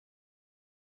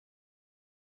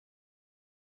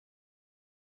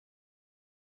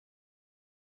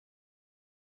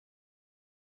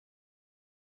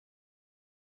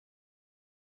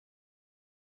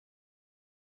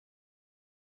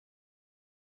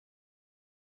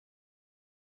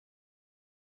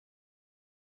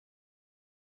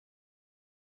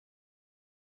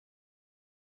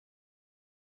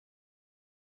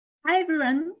Hi,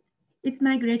 everyone. It's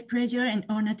my great pleasure and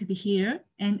honor to be here,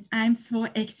 and I'm so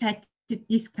excited to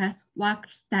discuss work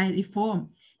style reform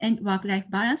and work-life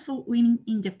balance for women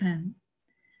in Japan.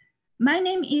 My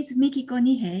name is Mikiko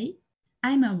Nihei.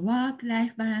 I'm a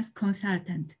work-life balance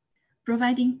consultant,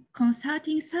 providing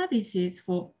consulting services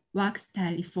for work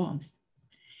style reforms.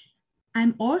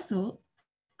 I'm also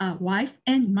a wife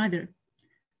and mother.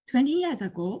 20 years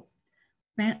ago,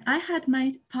 when I had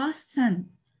my first son,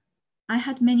 I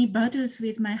had many battles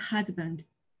with my husband.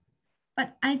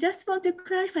 But I just want to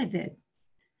clarify that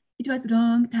it was a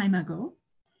long time ago,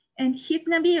 and he's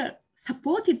gonna be a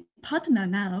supportive partner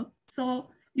now, so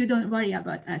you don't worry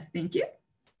about us, thank you.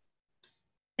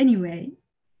 Anyway,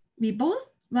 we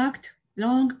both worked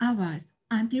long hours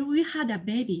until we had a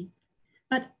baby,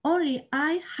 but only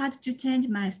I had to change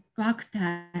my work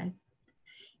style.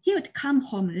 He would come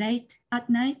home late at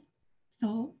night,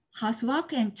 so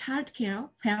housework and childcare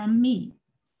fell on me.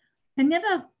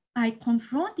 Whenever I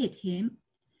confronted him,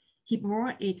 he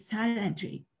bore it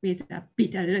silently with a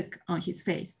bitter look on his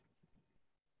face.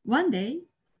 One day,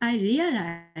 I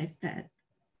realized that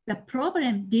the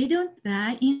problem didn't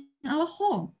lie in our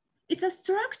home. It's a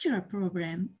structural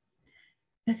problem.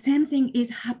 The same thing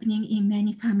is happening in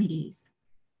many families.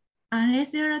 Unless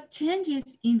there are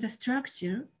changes in the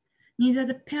structure, neither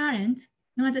the parents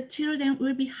nor the children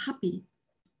will be happy.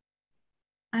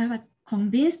 I was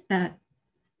convinced that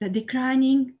the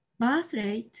declining birth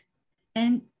rate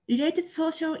and related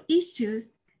social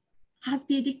issues have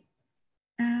to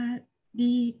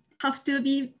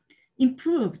be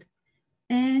improved.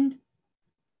 And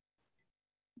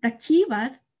the key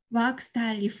was work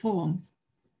style reforms.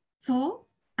 So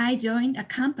I joined a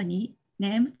company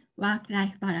named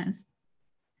Work-Life Balance.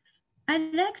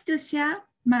 I'd like to share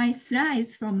my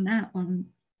slides from now on.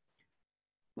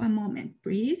 One moment,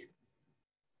 please.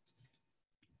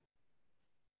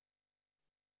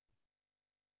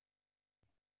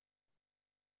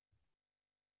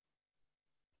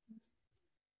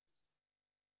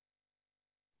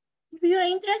 If you're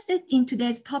interested in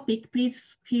today's topic,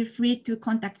 please feel free to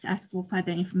contact us for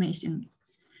further information.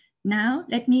 Now,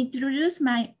 let me introduce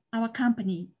our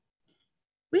company.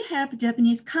 We help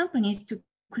Japanese companies to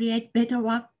create better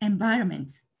work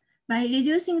environments. By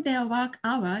reducing their work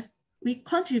hours, we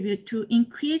contribute to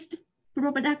increased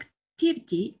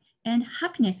productivity and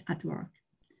happiness at work.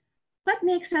 What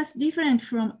makes us different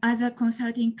from other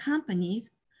consulting companies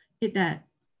is that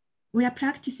we are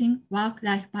practicing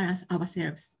work-life balance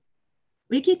ourselves.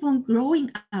 We keep on growing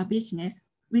our business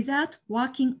without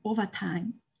working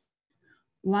overtime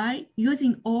while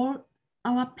using all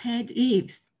our paid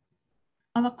leaves.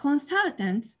 Our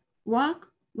consultants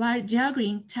work while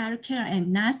juggling childcare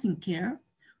and nursing care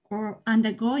or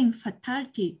undergoing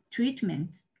fertility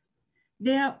treatments.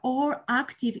 They are all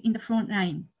active in the front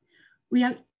line. We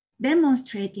are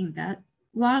demonstrating that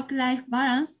work-life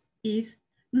balance is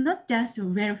not just a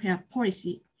welfare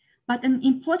policy, but an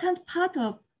important part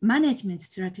of management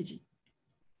strategy.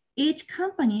 Each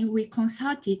company we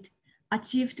consulted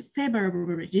achieved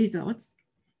favorable results,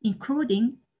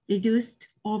 including reduced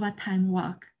overtime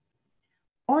work.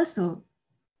 Also,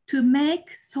 to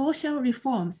make social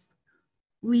reforms,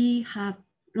 we have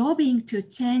lobbying to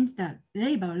change the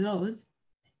labor laws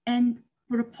and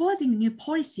proposing new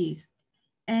policies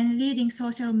and leading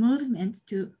social movements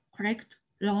to correct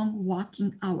long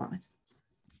working hours.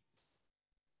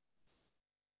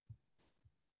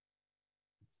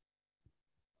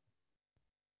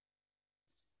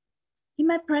 In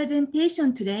my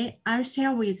presentation today, I'll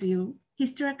share with you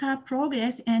historical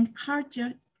progress and current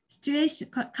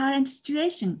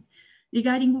situation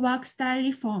regarding work style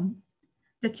reform,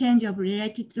 the change of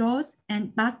related laws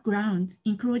and backgrounds,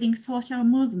 including social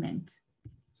movements.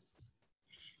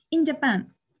 In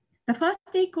Japan, the first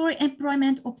equal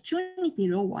employment opportunity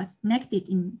law was enacted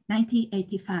in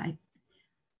 1985.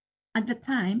 At the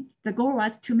time, the goal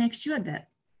was to make sure that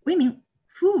women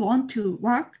who want to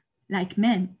work like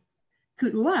men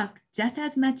could work just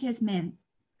as much as men.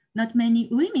 Not many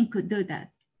women could do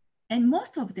that, and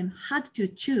most of them had to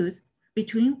choose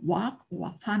between work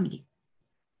or family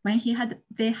when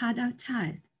they had a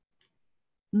child.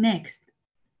 Next,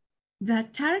 the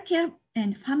childcare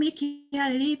and family care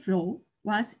leave law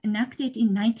was enacted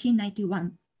in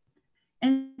 1991,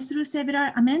 and through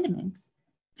several amendments,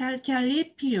 childcare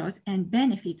leave periods and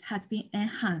benefits has been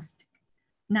enhanced.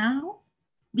 Now,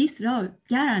 this law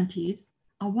guarantees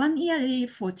a 1-year leave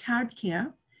for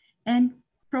childcare and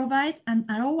provides an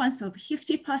allowance of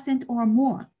 50% or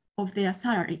more of their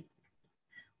salary.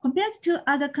 Compared to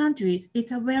other countries,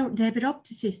 it's a well-developed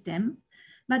system,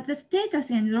 but the status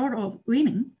and role of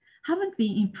women haven't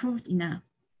been improved enough.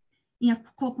 In a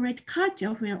corporate culture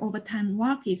where overtime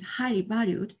work is highly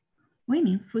valued,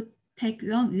 women who take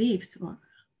long leaves or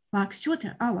work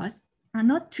shorter hours are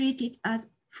not treated as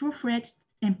full-fledged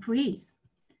employees.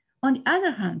 On the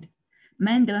other hand,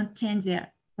 men don't change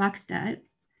their work style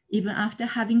even after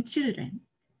having children,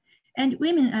 and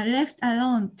women are left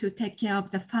alone to take care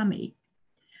of the family.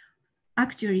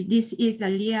 Actually, this is the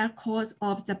real cause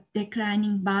of the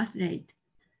declining birth rate.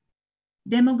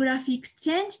 Demographic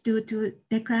change due to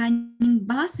declining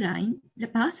birth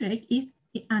rate is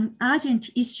an urgent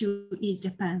issue in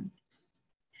Japan.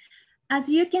 As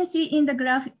you can see in the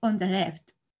graph on the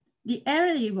left, the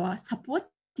elderly were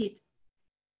supported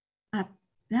a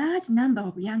large number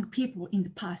of young people in the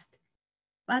past,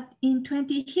 but in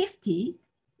 2050,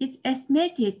 it's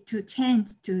estimated to change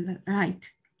to the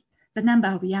right. The number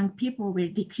of young people will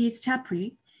decrease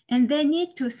sharply, and they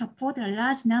need to support a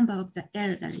large number of the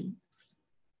elderly.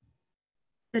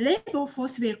 The labor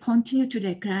force will continue to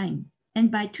decline,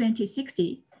 and by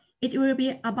 2060, it will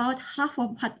be about half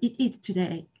of what it is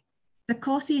today. The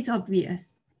cause is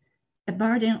obvious. The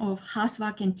burden of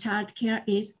housework and childcare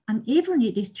is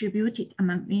unevenly distributed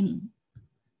among women.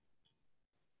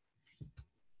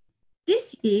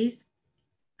 This is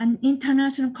an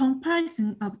international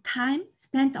comparison of time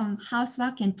spent on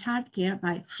housework and childcare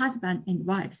by husband and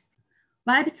wives.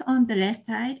 Wives on the left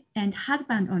side and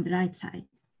husband on the right side.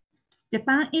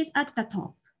 Japan is at the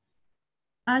top.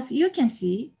 As you can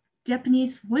see,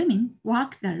 Japanese women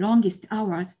work the longest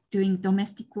hours doing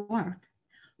domestic work,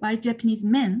 while Japanese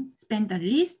men spend the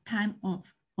least time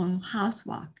on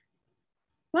housework.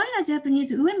 Why are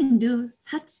Japanese women do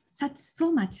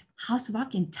so much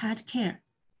housework and childcare?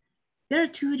 There are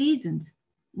two reasons.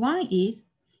 One is,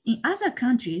 in other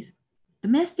countries,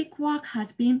 domestic work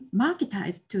has been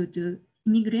marketized due to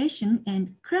immigration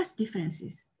and class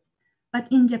differences. But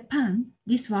in Japan,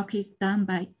 this work is done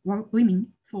by women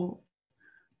for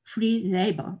free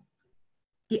labor.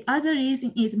 The other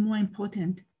reason is more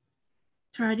important.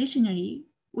 Traditionally,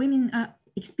 women are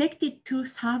expected to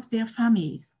serve their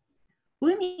families.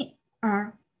 Women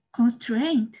are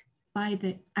constrained by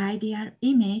the ideal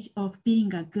image of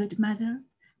being a good mother,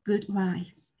 good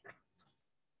wife.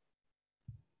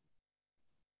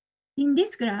 In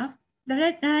this graph, the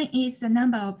red line is the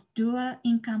number of dual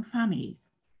income families,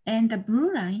 and the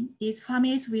blue line is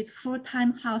families with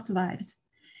full-time housewives.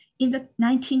 In the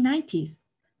 1990s,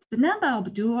 the number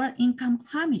of dual income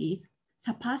families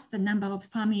surpassed the number of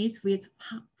families with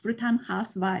full-time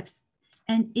housewives,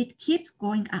 and it keeps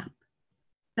going up.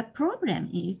 The problem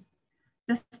is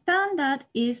the standard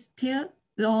is still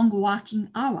long working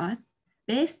hours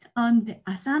based on the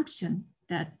assumption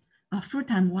that a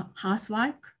full-time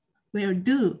housewife will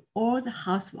do all the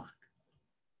housework.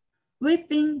 We've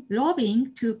been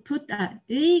lobbying to put a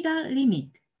legal limit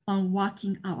on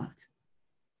working hours.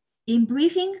 In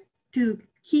briefings to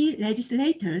key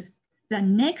legislators, the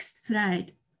next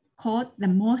slide caught the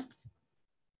most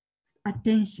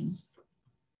attention.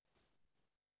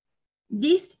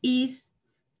 This is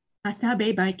a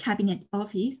survey by Cabinet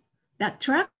Office that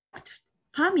tracked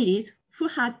families who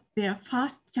had their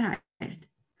first child.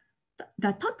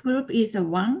 The top group is the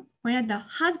one where the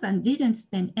husband didn't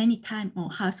spend any time on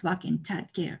housework and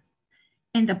childcare.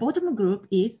 And the bottom group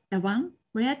is the one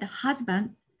where the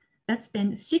husband that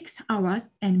spent 6 hours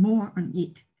and more on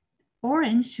it.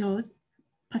 Orange shows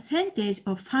percentage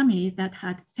of families that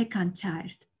had second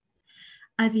child.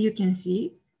 As you can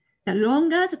see, the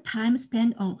longer the time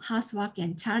spent on housework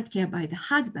and childcare by the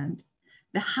husband,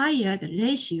 the higher the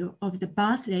ratio of the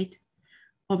birth rate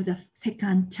of the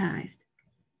second child.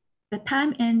 The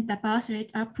time and the birth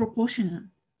rate are proportional.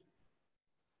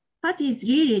 What is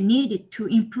really needed to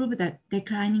improve the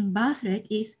declining birth rate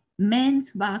is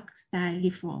men's work style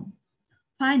reform.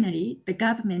 Finally, the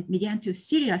government began to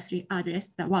seriously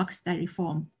address the work style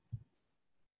reform.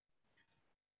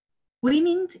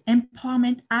 Women's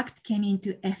Empowerment Act came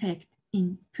into effect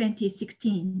in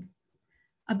 2016.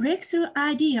 A breakthrough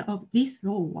idea of this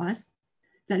law was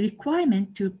the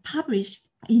requirement to publish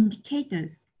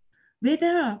indicators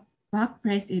whether a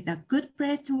workplace is a good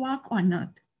place to work or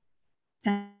not,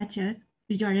 such as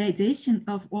visualization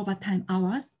of overtime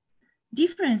hours,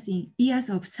 difference in years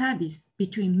of service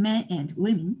between men and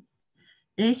women,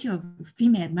 ratio of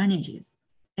female managers,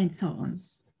 and so on.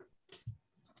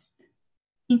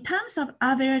 In terms of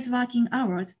average working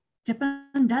hours,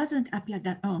 Japan doesn't appear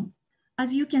that long.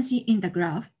 As you can see in the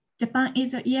graph, Japan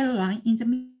is a yellow line in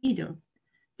the middle.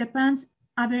 Japan's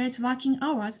average working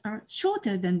hours are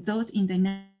shorter than those in the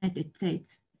United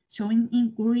States, shown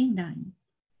in green line.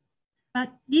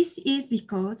 But this is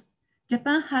because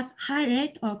Japan has high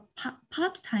rate of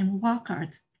part-time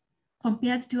workers,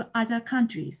 compared to other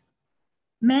countries.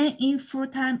 Men in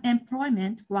full-time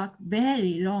employment work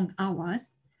very long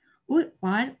hours,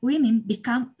 while women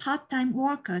become part-time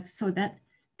workers so that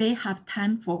they have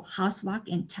time for housework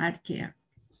and childcare.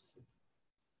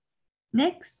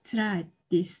 Next slide,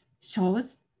 this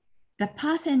shows the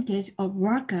percentage of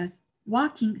workers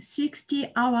working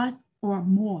 60 hours or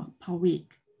more per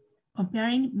week,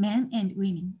 comparing men and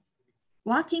women.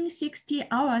 Working 60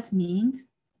 hours means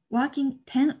working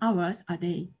 10 hours a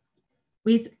day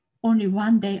with only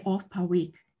 1 day off per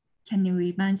week. Can you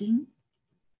imagine?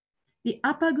 The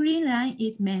upper green line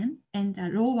is men and the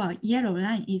lower yellow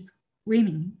line is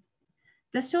women.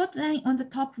 The short line on the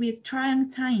top with triangle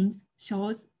signs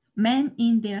shows men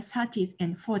in their 30s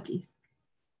and 40s.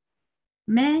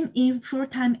 Men in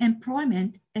full-time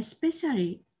employment,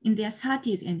 especially in their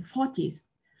 30s and 40s,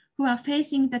 who are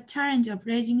facing the challenge of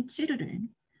raising children,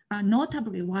 are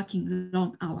notably working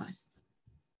long hours.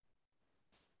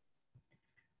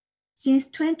 Since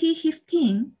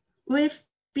 2015, we've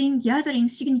been gathering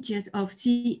signatures of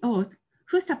CEOs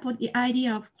who support the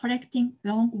idea of collecting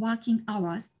long working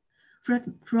hours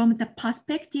from the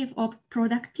perspective of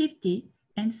productivity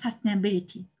and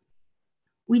sustainability.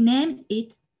 We named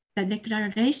it the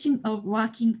Declaration of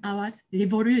Working Hours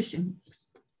Revolution.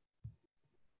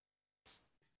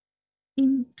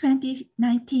 In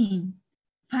 2019,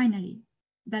 finally,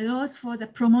 the laws for the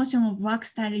promotion of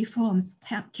work-style reforms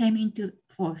came into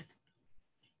force.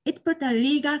 It put a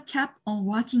legal cap on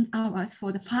working hours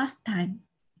for the first time.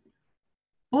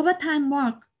 Overtime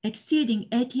work exceeding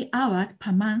 80 hours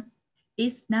per month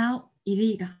is now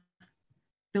illegal,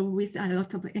 though with a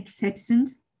lot of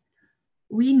exceptions.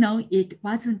 We know it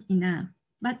wasn't enough,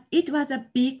 but it was a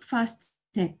big first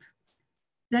step.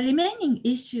 The remaining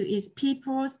issue is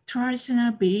people's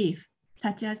traditional belief,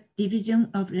 such as division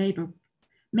of labor.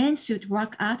 Men should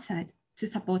work outside to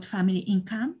support family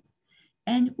income,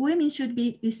 and women should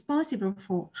be responsible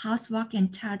for housework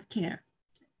and childcare.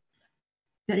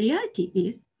 The reality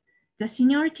is, the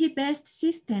seniority-based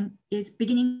system is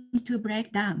beginning to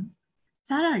break down.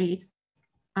 Salaries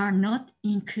are not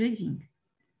increasing.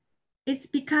 It's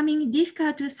becoming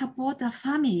difficult to support a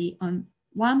family on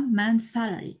one man's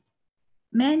salary.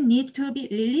 Men need to be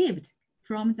relieved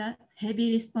from the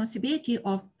heavy responsibility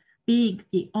of being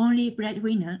the only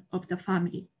breadwinner of the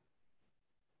family.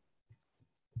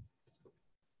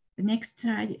 The next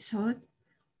slide shows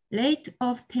rate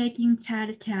of taking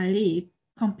childcare leave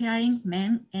comparing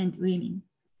men and women.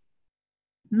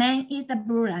 Men is the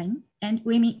blue line and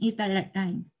women is the red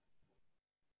line.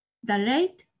 The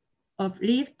rate of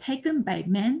leave taken by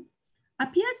men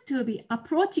appears to be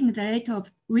approaching the rate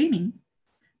of women,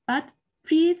 but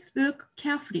please look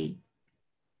carefully.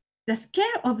 The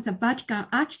scale of the vertical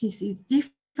axis is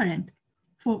different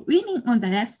for women on the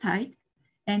left side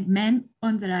and men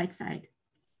on the right side.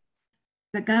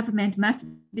 The government must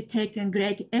be taking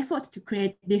great efforts to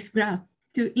create this graph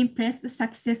to impress the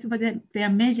success of their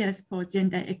measures for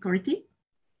gender equality.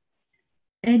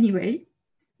 Anyway,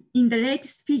 in the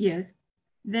latest figures,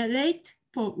 the rate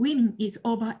for women is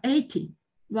over 80,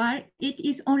 while it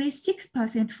is only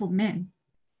 6% for men.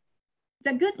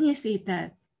 The good news is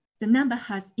that the number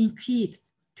has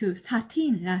increased to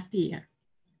 13 last year.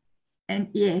 And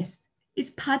yes,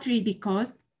 it's partly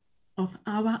because of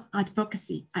our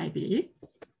advocacy, I believe.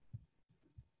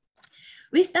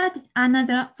 We started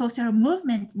another social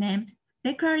movement named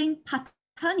Declaring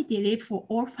Paternity Leave for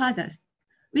All Fathers.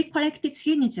 We collected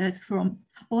signatures from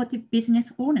supportive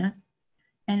business owners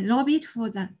and lobbied for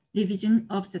the revision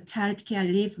of the child care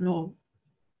leave law.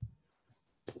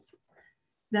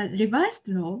 The revised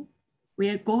law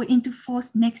will go into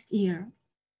force next year,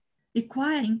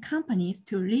 requiring companies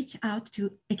to reach out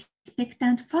to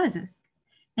expectant fathers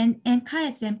and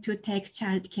encourage them to take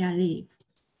child care leave.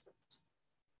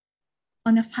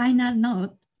 On a final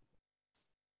note,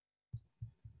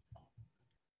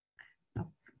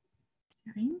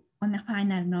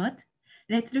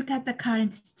 let's look at the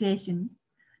current situation.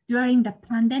 During the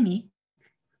pandemic,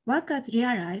 workers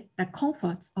realized the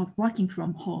comforts of working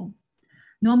from home,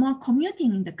 no more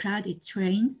commuting in the crowded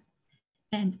trains,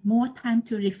 and more time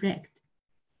to reflect.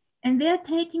 And they're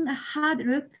taking a hard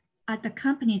look at the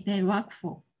company they work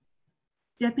for.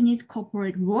 Japanese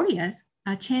corporate warriors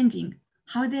are changing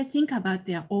how they think about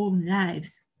their own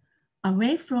lives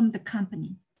away from the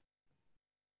company.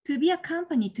 To be a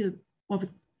company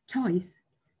of choice,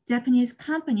 Japanese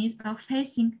companies are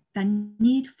facing the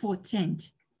need for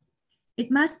change. It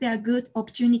must be a good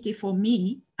opportunity for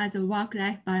me as a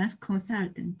work-life balance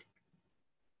consultant.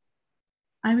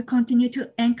 I will continue to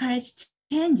encourage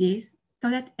changes so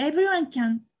that everyone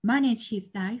can manage his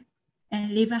life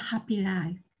and live a happy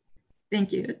life.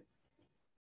 Thank you.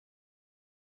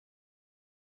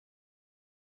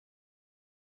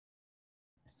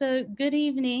 So good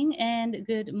evening and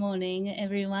good morning,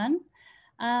 everyone.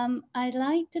 I'd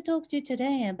like to talk to you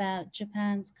today about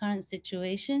Japan's current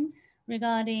situation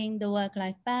regarding the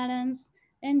work-life balance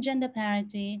and gender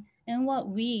parity and what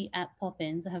we at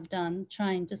Poppins have done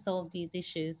trying to solve these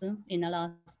issues in the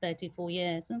last 34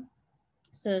 years.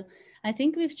 So I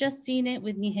think we've just seen it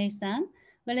with Nihei-san,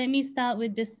 but let me start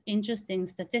with this interesting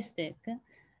statistic.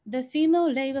 The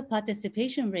female labor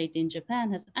participation rate in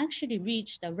Japan has actually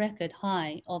reached a record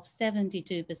high of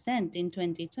 72% in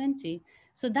 2020.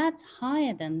 So that's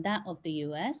higher than that of the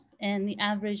US and the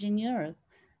average in Europe.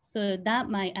 So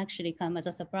that might actually come as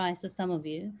a surprise to some of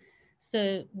you.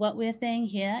 So what we're saying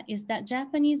here is that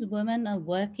Japanese women are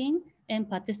working and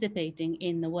participating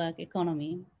in the work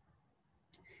economy.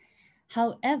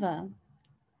 However,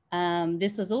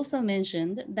 this was also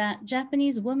mentioned that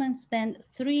Japanese women spend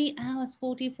 3 hours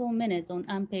 44 minutes on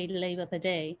unpaid labor per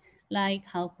day, like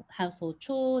household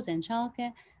chores and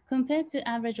childcare, compared to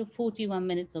average of 41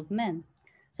 minutes of men.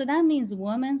 So that means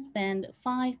women spend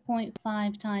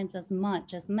 5.5 times as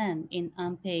much as men in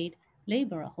unpaid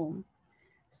labor at home.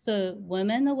 So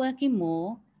women are working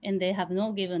more and they have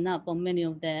not given up on many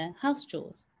of their house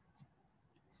chores.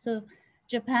 So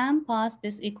Japan passed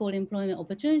this equal employment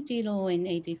opportunity law in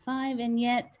 85, and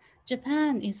yet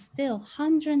Japan is still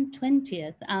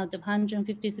 120th out of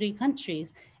 153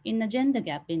 countries in the gender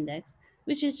gap index,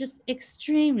 which is just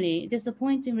extremely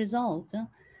disappointing result.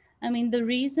 I mean, the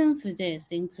reason for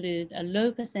this include a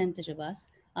low percentage of us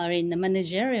are in the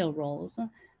managerial roles,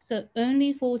 so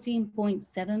only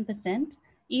 14.7%,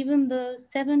 even though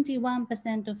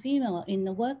 71% of female in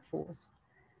the workforce.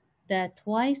 There are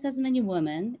twice as many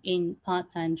women in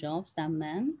part-time jobs than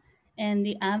men, and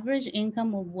the average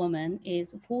income of women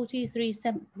is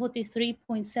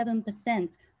 43.7%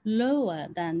 lower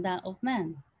than that of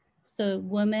men. So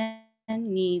women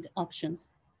need options.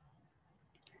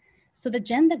 So the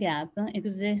gender gap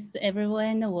exists everywhere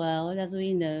in the world, as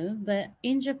we know, but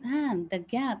in Japan, the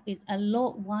gap is a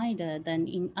lot wider than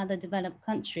in other developed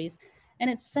countries. And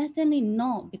it's certainly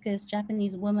not because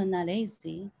Japanese women are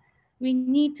lazy. We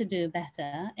need to do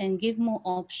better and give more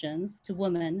options to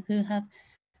women who have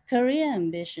career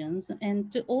ambitions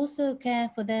and to also care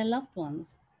for their loved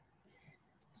ones.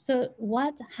 So,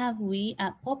 what have we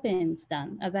at Poppins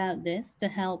done about this to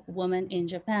help women in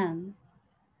Japan?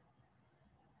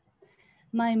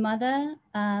 My mother,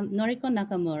 Noriko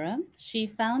Nakamura, she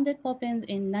founded Poppins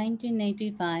in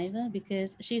 1985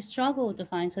 because she struggled to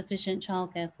find sufficient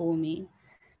childcare for me.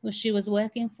 Well, she was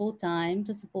working full time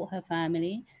to support her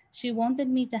family. She wanted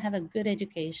me to have a good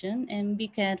education and be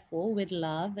cared for with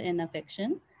love and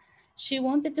affection. She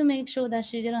wanted to make sure that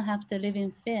she didn't have to live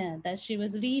in fear that she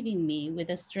was leaving me with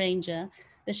a stranger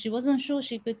that she wasn't sure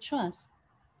she could trust.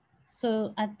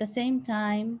 So at the same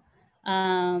time,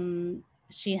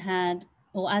 she had,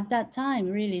 or at that time,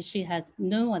 really, she had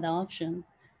no other option.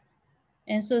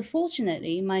 And so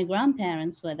fortunately, my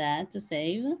grandparents were there to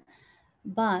save,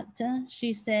 but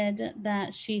she said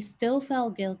that she still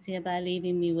felt guilty about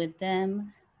leaving me with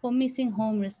them for missing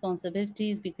home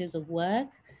responsibilities because of work.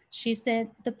 She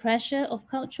said the pressure of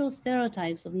cultural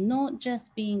stereotypes of not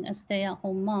just being a stay at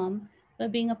home mom,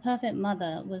 but being a perfect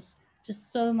mother was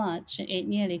just so much, it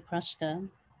nearly crushed her.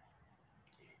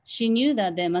 She knew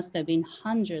that there must have been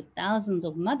hundreds, thousands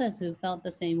of mothers who felt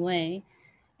the same way,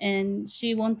 and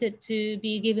she wanted to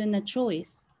be given a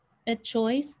choice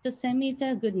to send me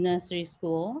to a good nursery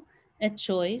school, a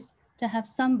choice to have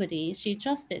somebody she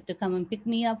trusted to come and pick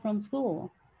me up from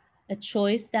school, a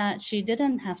choice that she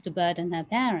didn't have to burden her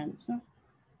parents.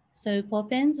 So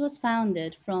Poppins was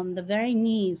founded from the very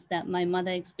needs that my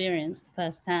mother experienced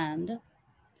firsthand.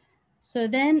 So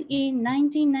then in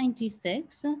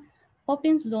 1996,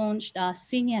 Poppins launched our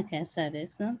senior care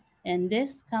service, and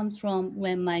this comes from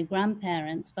when my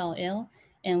grandparents fell ill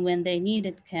and when they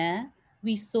needed care.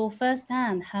 We saw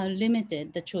firsthand how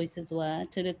limited the choices were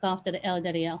to look after the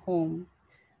elderly at home.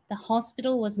 The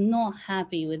hospital was not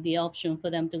happy with the option for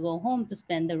them to go home to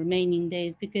spend the remaining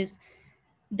days because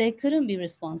they couldn't be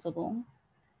responsible.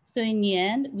 So in the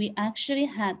end, we actually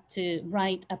had to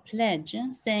write a pledge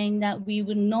saying that we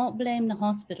would not blame the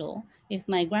hospital if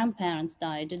my grandparents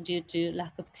died due to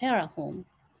lack of care at home.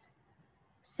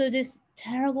 So this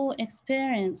terrible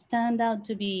experience turned out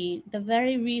to be the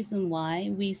very reason why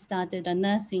we started a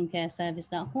nursing care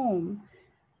service at home.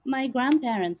 My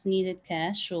grandparents needed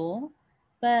care, sure,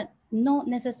 but not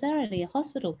necessarily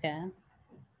hospital care.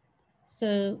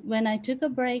 So when I took a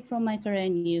break from my career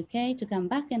in the UK to come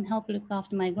back and help look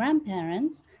after my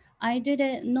grandparents, I did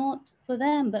it not for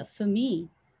them, but for me.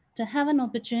 to have an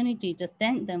opportunity to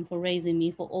thank them for raising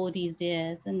me for all these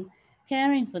years and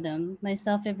caring for them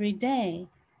myself every day.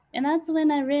 And that's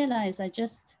when I realized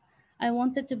I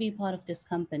wanted to be part of this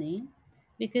company,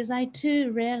 because I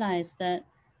too realized that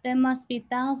there must be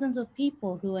thousands of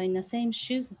people who are in the same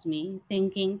shoes as me,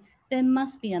 thinking there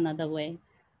must be another way.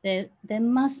 There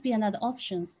must be another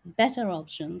options, better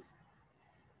options.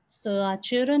 So our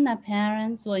children, our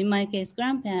parents, or in my case,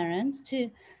 grandparents too,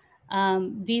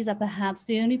 these are perhaps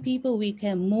the only people we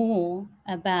care more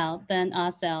about than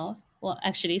ourselves. Well,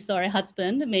 actually, sorry,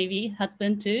 husband, maybe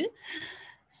husband too.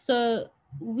 So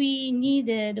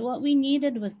what we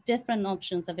needed was different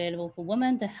options available for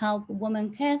women to help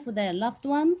women care for their loved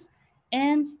ones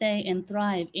and stay and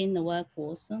thrive in the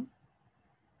workforce.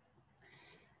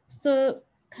 So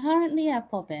currently at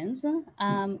Poppins,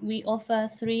 we offer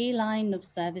 3 lines of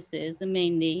services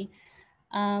mainly.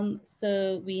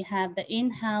 So we have the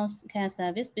in-house care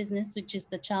service business, which is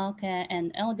the childcare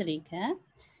and elderly care.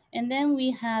 And then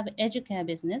we have educare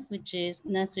business, which is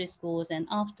nursery schools and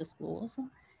after schools.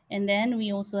 And then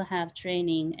we also have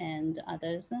training and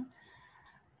others.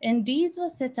 And these were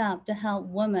set up to help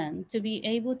women to be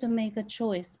able to make a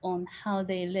choice on how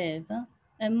they live,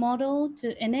 a model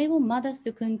to enable mothers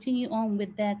to continue on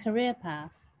with their career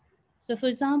path. So, for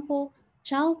example,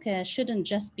 childcare shouldn't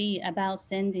just be about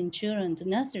sending children to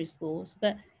nursery schools,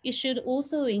 but it should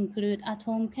also include at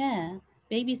home care,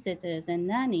 babysitters, and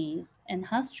nannies, and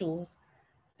house chores.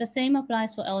 The same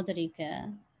applies for elderly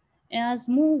care. As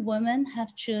more women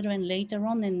have children later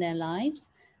on in their lives,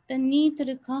 the need to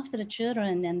look after the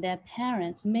children and their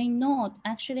parents may not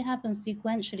actually happen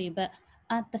sequentially, but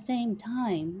at the same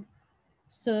time.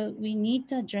 So we need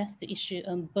to address the issue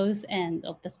on both ends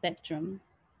of the spectrum.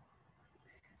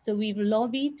 So we've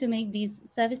lobbied to make these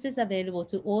services available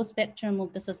to all spectrum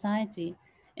of the society.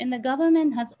 And the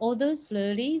government has, although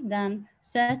slowly, done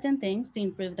certain things to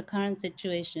improve the current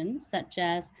situation, such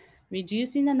as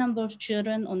reducing the number of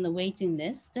children on the waiting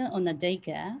list on the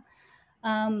daycare.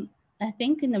 I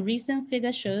think in the recent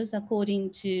figure shows,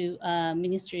 according to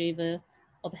Ministry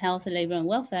of Health, Labor and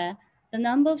Welfare, the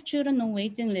number of children on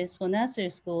waiting list for nursery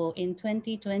school in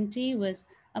 2020 was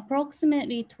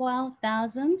approximately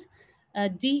 12,000, a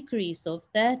decrease of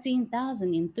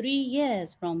 13,000 in 3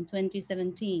 years from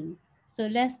 2017, so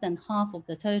less than half of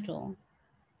the total.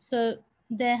 So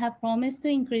they have promised to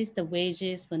increase the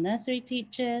wages for nursery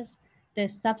teachers. They're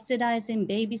subsidizing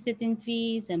babysitting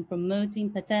fees and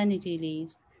promoting paternity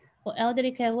leaves. For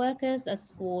elderly care workers,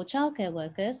 as for childcare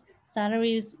workers,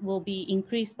 salaries will be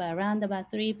increased by around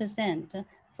about 3%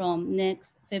 from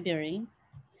next February.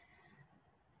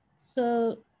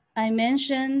 So I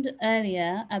mentioned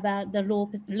earlier about the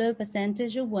low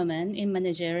percentage of women in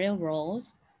managerial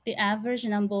roles. The average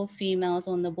number of females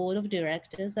on the board of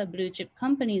directors at blue chip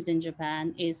companies in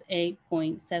Japan is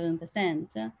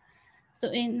 8.7%. So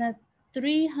in the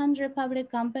 300 public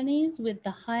companies with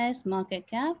the highest market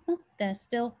cap, there's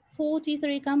still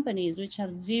 43 companies which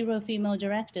have 0 female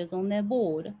directors on their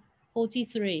board,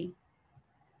 43.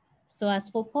 So as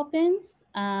for Poppins,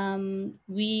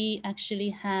 we actually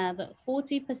have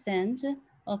 40%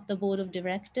 of the board of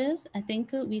directors. I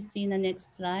think we see in the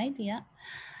next slide, yeah.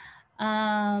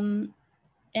 And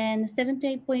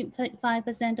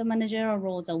 78.5% of managerial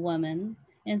roles are women.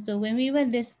 And so when we were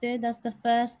listed as the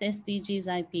first SDGs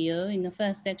IPO in the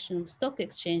first section of stock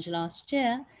exchange last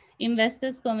year,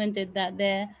 investors commented that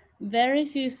there are very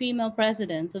few female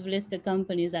presidents of listed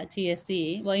companies at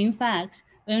TSE. Well, in fact,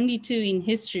 only 2 in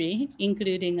history,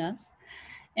 including us,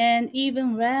 and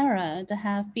even rarer to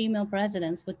have female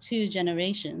presidents for 2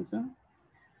 generations.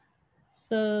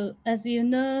 So as you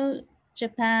know,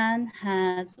 Japan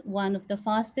has one of the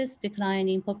fastest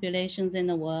declining populations in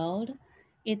the world.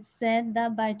 It's said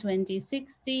that by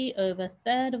 2060, over a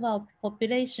third of our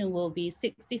population will be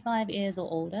 65 years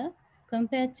or older,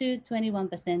 compared to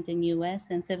 21% in US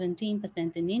and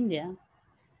 17% in India.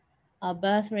 Our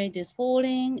birth rate is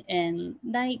falling, and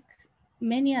like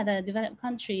many other developed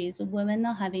countries, women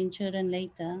are having children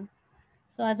later.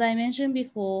 So as I mentioned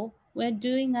before, we're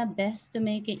doing our best to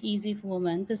make it easy for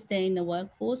women to stay in the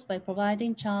workforce by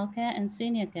providing childcare and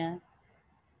senior care.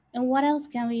 And what else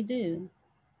can we do?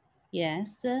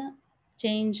 Yes,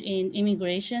 change in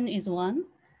immigration is one,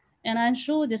 and I'm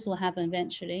sure this will happen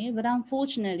eventually, but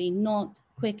unfortunately not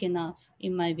quick enough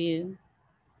in my view.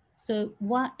 So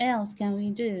what else can we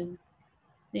do?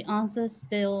 The answer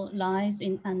still lies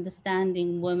in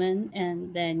understanding women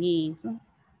and their needs.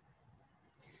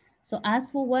 So as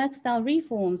for work style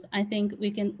reforms, I think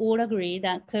we can all agree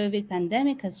that COVID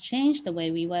pandemic has changed the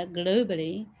way we work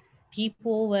globally.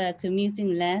 People were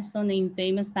commuting less on the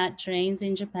infamous bad trains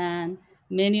in Japan.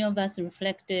 Many of us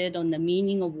reflected on the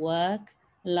meaning of work,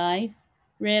 life,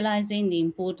 realizing the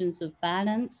importance of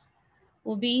balance,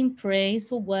 or being praised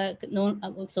for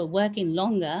also working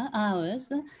longer hours.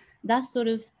 That sort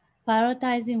of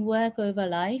prioritizing work over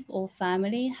life or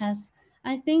family has,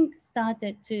 I think,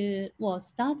 starting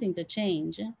to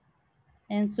change.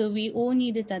 And so we all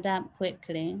needed to adapt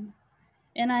quickly.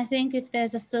 And I think if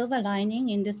there's a silver lining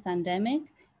in this pandemic,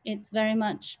 it's very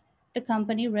much the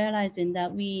company realizing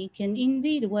that we can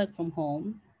indeed work from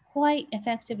home quite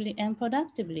effectively and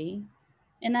productively.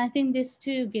 And I think this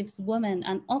too gives women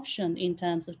an option in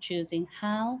terms of choosing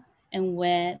how and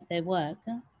where they work.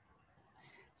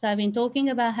 So I've been talking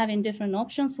about having different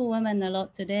options for women a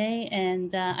lot today,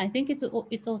 and I think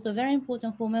it's also very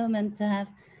important for women to have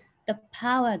the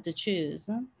power to choose,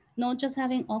 not just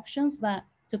having options, but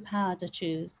the power to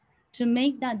choose, to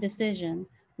make that decision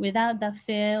without that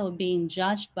fear of being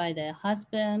judged by their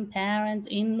husband, parents,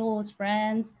 in-laws,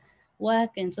 friends, work,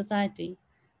 and society.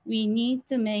 We need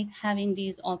to make having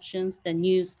these options the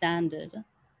new standard.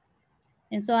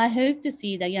 And so I hope to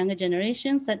see the younger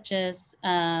generations, such as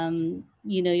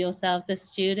yourself, the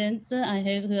students, I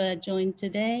hope who are joined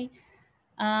today,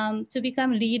 to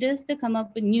become leaders, to come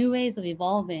up with new ways of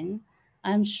evolving.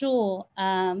 I'm sure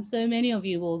so many of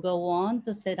you will go on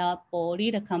to set up or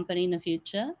lead a company in the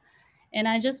future. And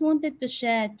I just wanted to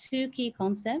share two key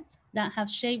concepts that have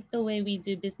shaped the way we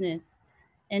do business.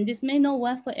 And this may not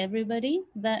work for everybody,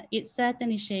 but it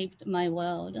certainly shaped my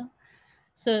world.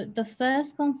 So the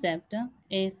first concept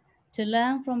is to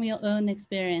learn from your own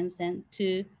experience and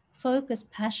to focus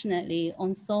passionately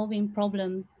on solving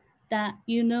problems that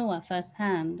you know at first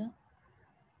hand.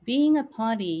 Being a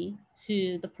party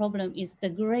to the problem is the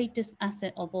greatest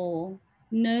asset of all.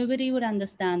 Nobody would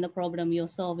understand the problem you're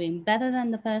solving better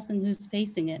than the person who's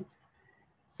facing it.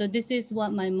 So this is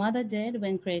what my mother did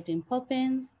when creating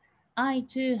Poppins. I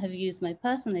too have used my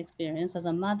personal experience as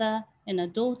a mother and a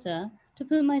daughter to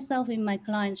put myself in my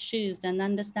clients' shoes and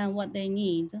understand what they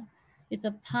need. It's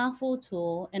a powerful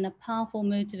tool and a powerful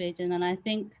motivator, and I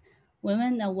think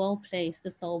women are well placed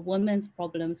to solve women's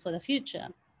problems for the future.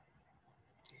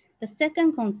 The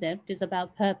second concept is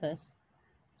about purpose.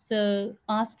 So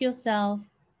ask yourself,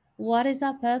 what is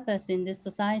our purpose in this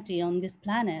society, on this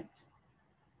planet?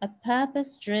 A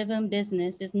purpose-driven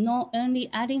business is not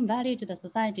only adding value to the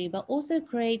society, but also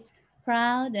creates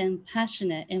proud and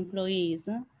passionate employees.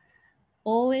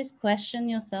 Always question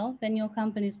yourself and your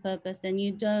company's purpose, and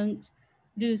you don't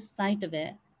lose sight of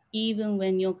it, even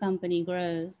when your company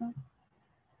grows.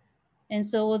 And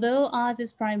so although ours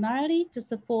is primarily to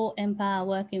support empower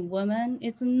working women,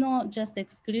 it's not just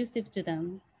exclusive to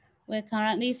them. We're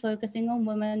currently focusing on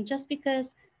women just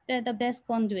because they're the best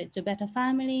conduit to better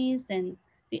families and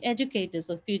the educators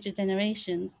of future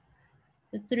generations.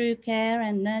 But through care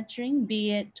and nurturing,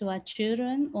 be it to our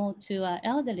children or to our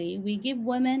elderly, we give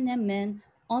women and men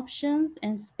options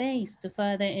and space to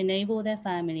further enable their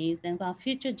families and our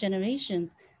future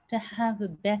generations to have a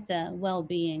better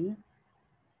well-being.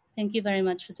 Thank you very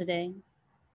much for today.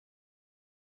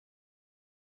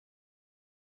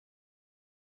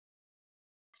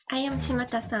 I am Shima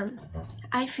Tassin.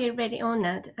 I feel very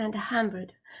honored and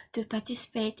humbled to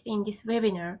participate in this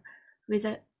webinar with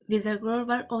a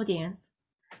global audience.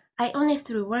 I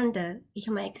honestly wonder if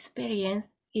my experience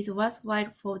is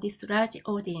worthwhile for this large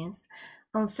audience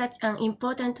on such an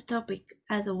important topic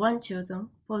as the one chosen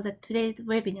for today's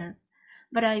webinar,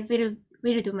 but I will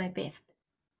do my best.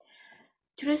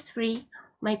 Truthfully,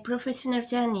 my professional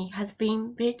journey has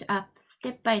been built up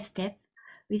step by step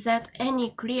without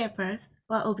any clear path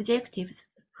or objectives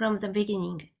from the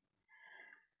beginning.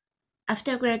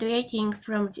 After graduating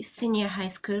from senior high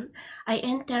school, I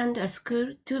entered a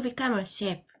school to become a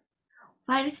chef.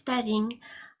 While studying,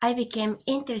 I became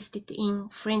interested in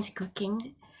French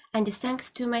cooking, and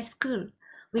thanks to my school,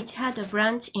 which had a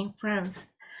branch in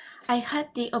France, I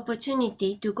had the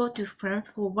opportunity to go to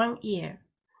France for 1 year.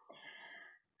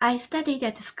 I studied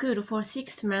at school for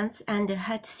 6 months and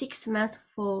had 6 months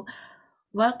for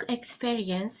work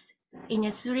experience in a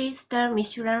 3-star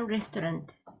Michelin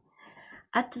restaurant.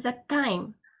 At that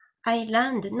time, I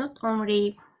learned not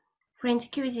only French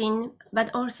cuisine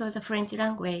but also the French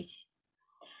language.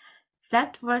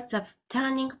 That was the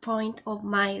turning point of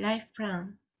my life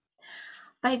plan.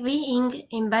 By being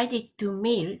invited to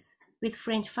meals with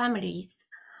French families,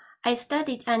 I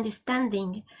started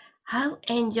understanding how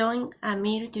enjoying a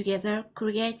meal together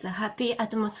creates a happy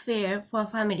atmosphere for a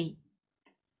family.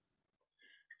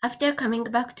 After coming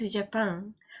back to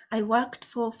Japan, I worked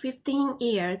for 15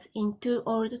 years in 2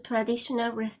 old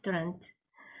traditional restaurants.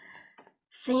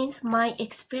 Since my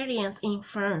experience in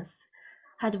France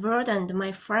had broadened my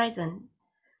horizon,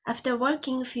 After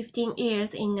working 15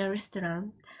 years in a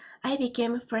restaurant, I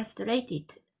became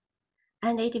frustrated,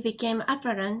 and it became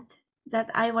apparent that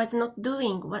I was not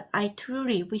doing what I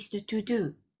truly wished to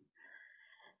do.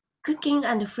 Cooking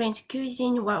and French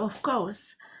cuisine were, of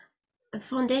course,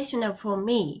 foundational for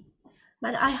me,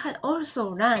 but I had also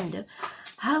learned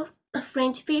how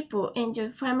French people enjoy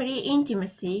family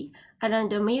intimacy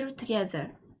around a meal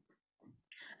together,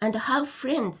 and how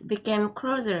friends became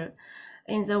closer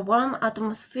in the warm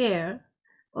atmosphere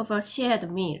of a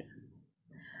shared meal.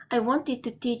 I wanted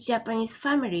to teach Japanese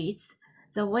families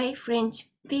the way French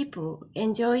people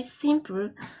enjoy simple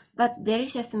but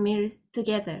delicious meals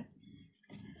together.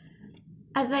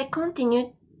 As I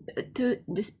continued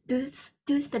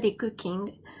to study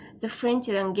cooking, the French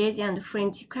language and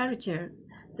French culture,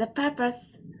 the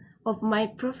purpose of my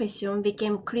profession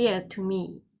became clear to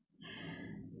me.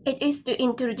 It is to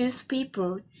introduce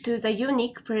people to the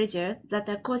unique pleasure that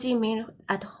a cozy meal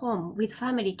at home with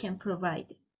family can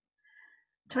provide.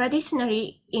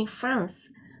 Traditionally, in France,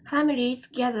 families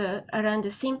gather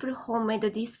around simple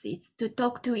homemade dishes to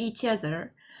talk to each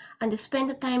other and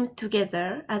spend time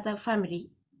together as a family.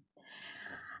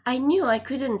 I knew I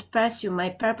couldn't pursue my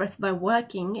purpose by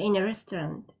working in a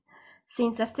restaurant,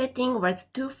 since the setting was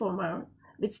too formal,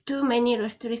 with too many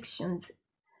restrictions.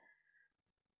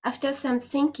 After some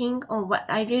thinking on what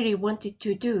I really wanted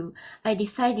to do, I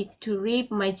decided to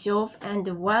leave my job and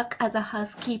work as a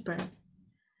housekeeper.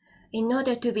 In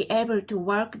order to be able to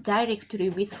work directly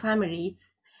with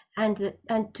families and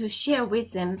to share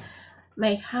with them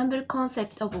my humble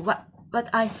concept of what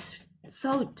I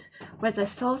thought was a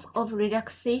source of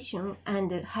relaxation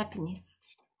and happiness.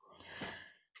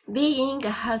 Being a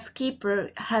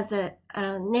housekeeper has a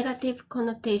negative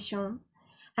connotation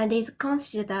and is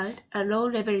considered a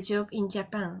low-level job in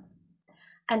Japan.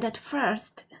 And at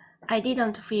first, I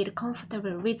didn't feel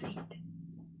comfortable with it.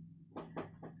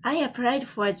 I applied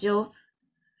for a job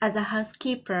as a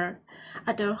housekeeper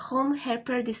at a home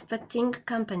helper dispatching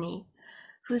company,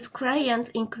 whose clients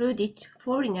included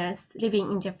foreigners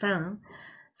living in Japan,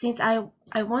 since I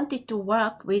wanted to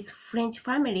work with French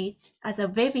families as a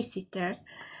babysitter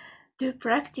to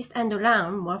practice and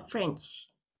learn more French.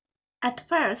 At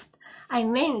first, I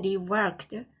mainly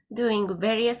worked doing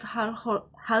various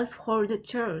household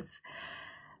chores,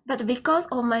 but because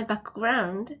of my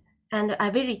background and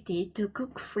ability to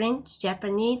cook French,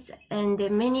 Japanese, and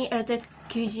many other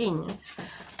cuisines,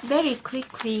 very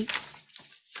quickly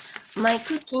my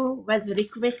cooking was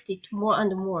requested more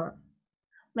and more.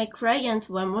 My clients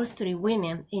were mostly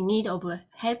women in need of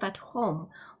help at home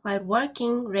while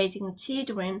working, raising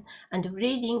children, and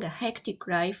leading a hectic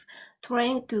life,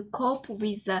 trying to cope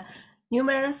with the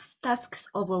numerous tasks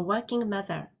of a working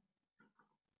mother.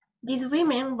 These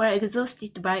women were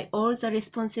exhausted by all the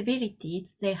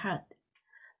responsibilities they had.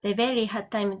 They barely had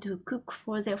time to cook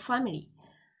for their family,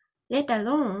 let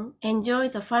alone enjoy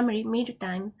the family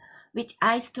mealtime, which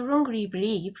I strongly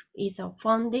believe is a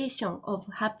foundation of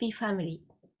happy family.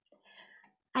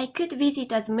 I could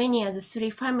visit as many as 3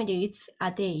 families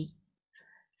a day.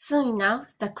 Soon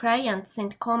enough, the clients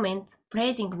sent comments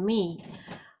praising me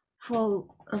for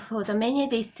the many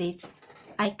dishes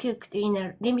I cooked in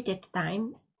a limited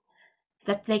time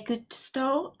that they could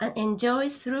store and enjoy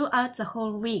throughout the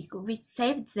whole week, which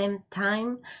saved them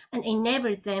time and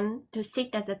enabled them to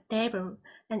sit at the table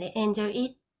and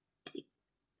enjoy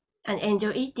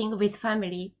eating with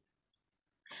family.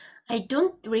 I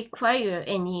don't require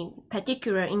any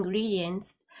particular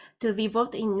ingredients to be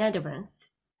bought in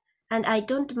advance, and I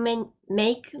don't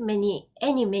make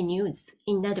any menus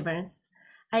in advance.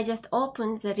 I just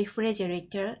opened the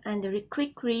refrigerator and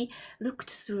quickly looked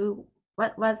through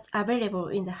what was available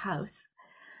in the house.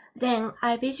 Then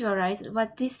I visualized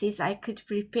what dishes I could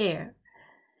prepare.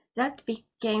 That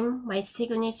became my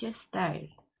signature style.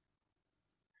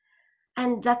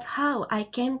 And that's how I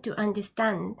came to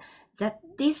understand that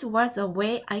this was a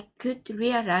way I could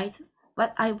realize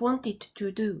what I wanted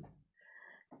to do.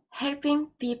 Helping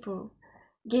people,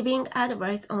 giving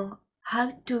advice on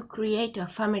how to create a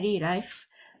family life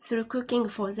through cooking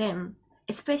for them,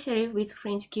 especially with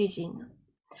French cuisine.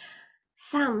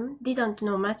 Some didn't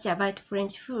know much about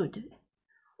French food,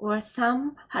 or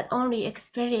some had only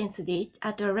experienced it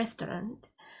at a restaurant,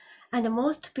 and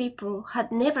most people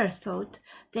had never thought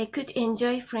they could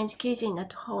enjoy French cuisine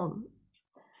at home.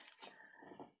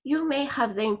 You may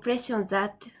have the impression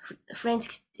that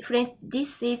French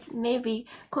dishes may be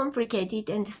complicated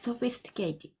and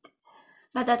sophisticated,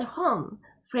 but at home,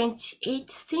 French eat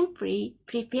simply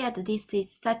prepared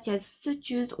dishes such as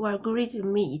stews or grilled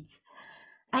meats.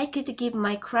 I could give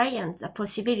my clients a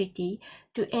possibility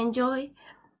to enjoy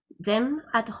them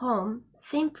at home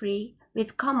simply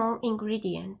with common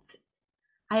ingredients.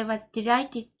 I was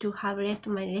delighted to have left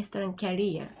my restaurant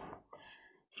career.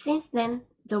 Since then,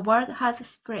 the word has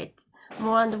spread.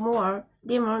 More and more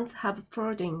demons have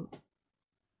poured in.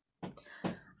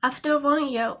 After 1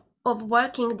 year of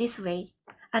working this way,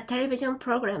 a television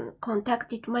program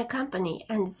contacted my company,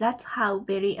 and that's how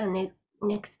very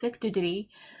unexpectedly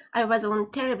I was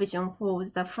on television for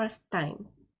the first time.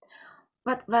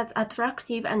 What was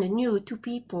attractive and new to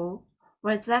people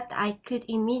was that I could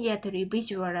immediately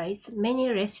visualize many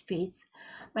recipes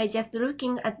by just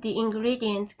looking at the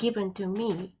ingredients given to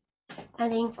me,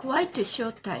 and in quite a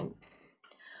short time.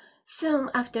 Soon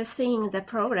after seeing the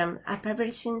program, a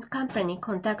publishing company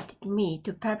contacted me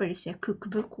to publish a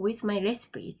cookbook with my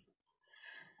recipes.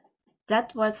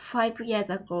 That was 5 years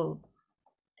ago.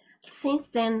 Since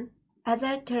then,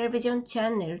 other television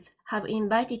channels have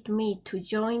invited me to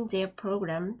join their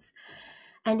programs,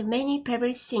 and many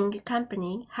publishing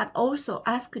companies have also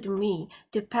asked me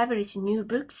to publish new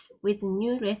books with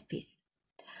new recipes.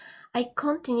 I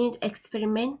continued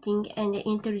experimenting and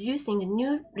introducing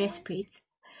new recipes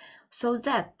so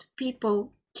that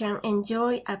people can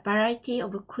enjoy a variety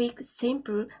of quick,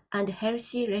 simple, and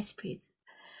healthy recipes.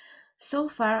 So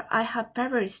far, I have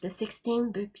published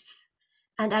 16 books,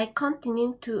 and I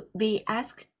continue to be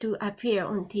asked to appear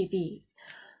on TV.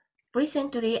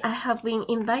 Recently, I have been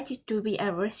invited to be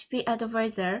a recipe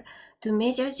advisor to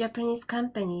major Japanese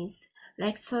companies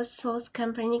like soy sauce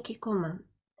company Mikiko.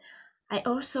 I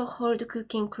also hold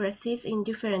cooking classes in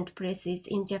different places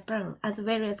in Japan as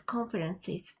well as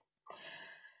conferences.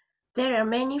 There are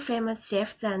many famous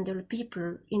chefs and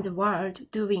people in the world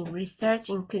doing research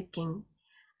in cooking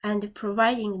and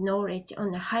providing knowledge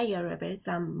on a higher level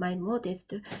than my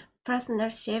modest personal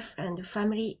chef and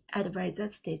family advisor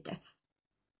status.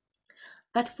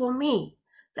 But for me,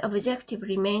 the objective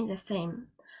remains the same.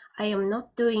 I am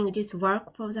not doing this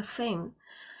work for the fame.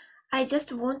 I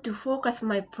just want to focus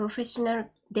my professional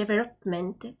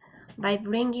development by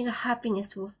bringing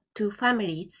happiness to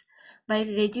families, by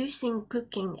reducing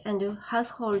cooking and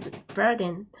household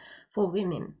burden for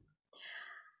women,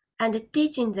 and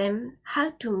teaching them how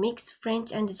to mix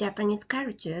French and Japanese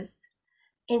cultures.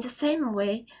 In the same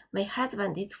way, my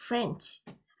husband is French,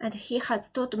 and he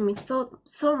has taught me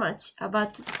so much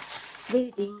about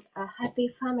building a happy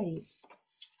family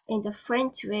in the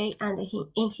French way and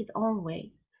in his own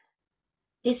way.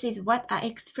 This is what I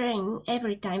explain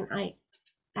every time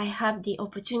I have the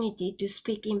opportunity to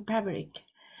speak in public.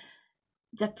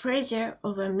 The pleasure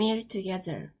of a meal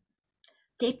together.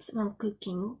 Tips on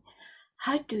cooking,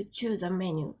 how to choose a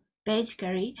menu.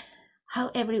 Basically, how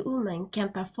every woman can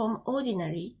perform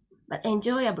ordinary but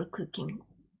enjoyable cooking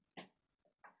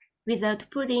without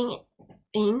putting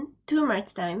in too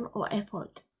much time or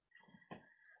effort.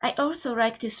 I also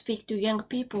like to speak to young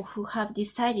people who have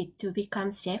decided to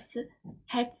become chefs,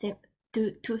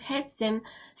 to help them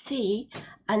see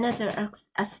another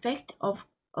aspect of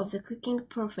the cooking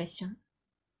profession.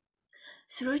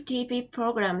 Through TV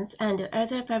programs and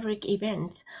other public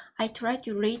events, I try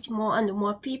to reach more and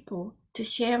more people to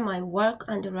share my work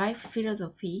and life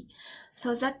philosophy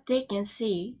so that they can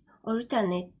see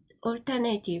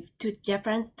alternative to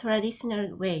Japan's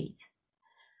traditional ways.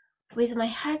 With my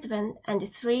husband and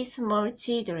 3 small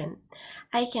children,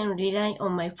 I can rely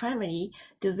on my family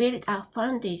to build a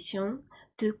foundation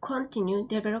to continue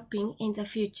developing in the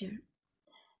future.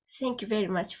 Thank you very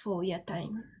much for your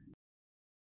time.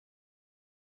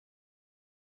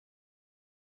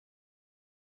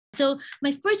 So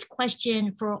my first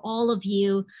question for all of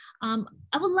you,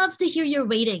 I would love to hear your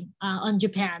rating on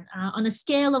Japan on a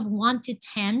scale of 1 to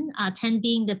 10, 10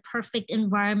 being the perfect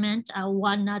environment,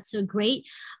 1 not so great.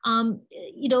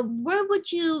 Where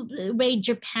would you rate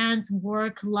Japan's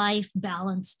work-life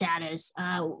balance status?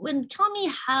 Tell me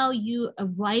how you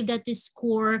arrived at this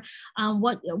score.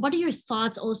 What are your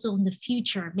thoughts also in the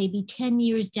future, maybe 10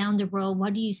 years down the road?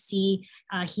 What do you see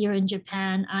here in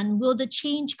Japan? And will the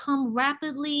change come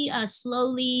rapidly,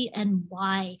 slowly, and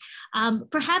why?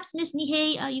 Perhaps Ms. Nihei,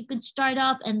 you could start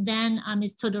off, and then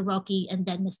Ms. Todoroki, and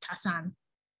then Ms. Tassin.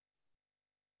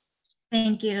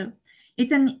 Thank you.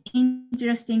 It's an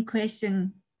interesting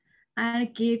question. I'll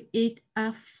give it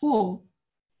a 4.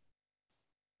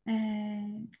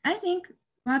 I think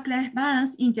work-life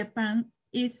balance in Japan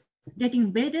is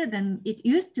getting better than it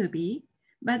used to be,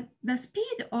 but the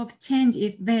speed of change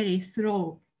is very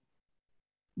slow.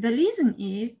 The reason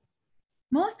is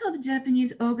most of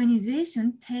Japanese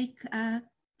organizations take a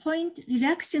point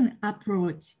reduction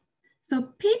approach.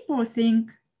 So people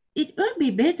think it would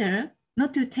be better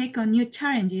not to take on new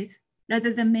challenges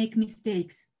rather than make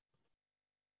mistakes.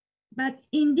 But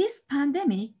in this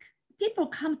pandemic, people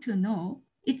come to know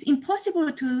it's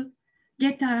impossible to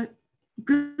get a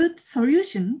good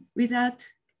solution without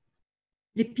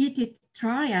repeated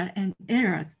trial and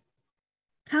errors.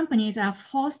 Companies are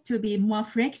forced to be more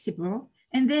flexible,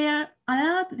 and they are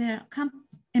allowed their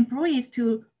employees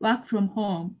to work from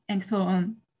home and so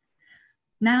on.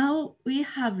 Now we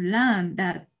have learned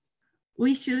that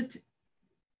we should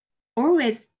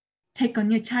always take on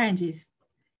new challenges.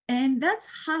 And that's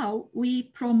how we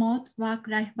promote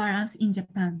work-life balance in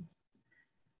Japan.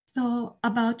 So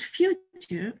about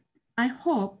future, I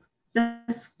hope the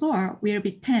score will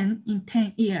be 10 in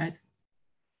 10 years.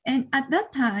 And at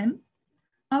that time,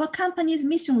 our company's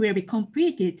mission will be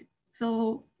completed.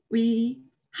 So we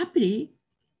happily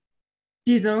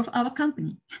dissolve our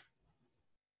company.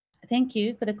 Thank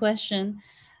you for the question.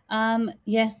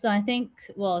 Yes, so I think,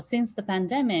 well, since the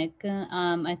pandemic,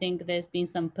 I think there's been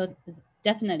some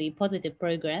definitely positive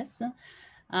progress.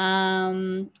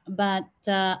 But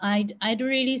I'd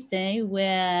really say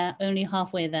we're only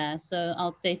halfway there. So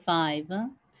I'll say 5.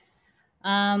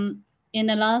 In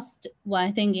the last, well,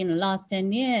 I think in the last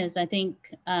 10 years, I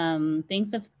think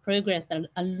things have progressed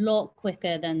a lot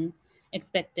quicker than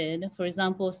expected. For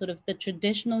example, sort of the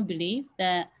traditional belief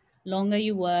that longer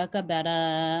you work, a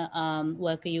better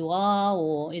worker you are,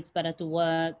 or it's better to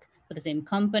work for the same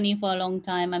company for a long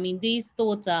time. I mean, these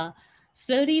thoughts are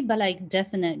slowly, but like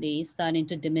definitely starting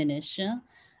to diminish.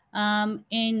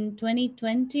 In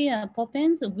 2020, at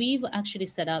Poppins, we've actually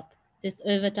set up this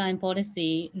overtime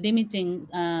policy limiting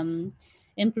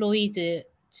employee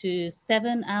to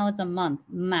 7 hours a month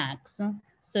max.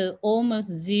 So almost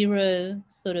zero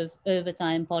sort of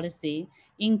overtime policy,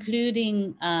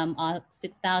 including our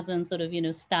 6,000 sort of,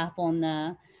 staff on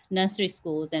the nursery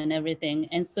schools and everything.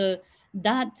 And so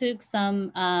that took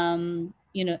some,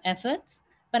 effort.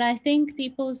 But I think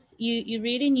you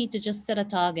really need to just set a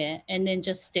target and then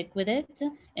just stick with it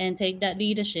and take that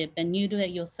leadership and you do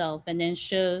it yourself and then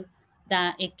show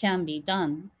that it can be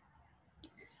done.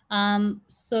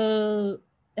 So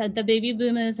the baby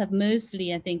boomers have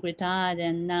mostly, I think, retired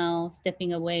and now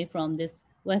stepping away from this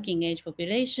working age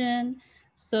population.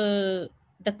 So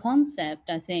the concept,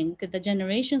 I think, the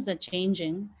generations are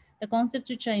changing. The concepts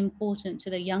which are important to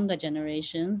the younger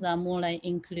generations are more like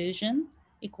inclusion,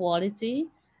 equality,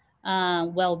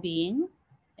 well-being.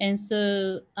 And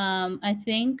so I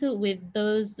think with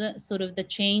those sort of the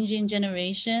changing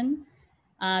generation,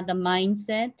 the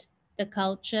mindset, the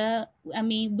culture, I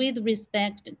mean, with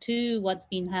respect to what's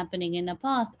been happening in the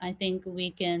past, I think we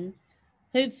can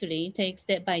hopefully take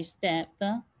step by step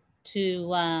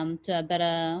to a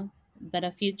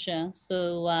better future.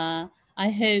 So I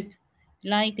hope,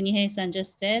 like Nihei-san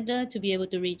just said, to be able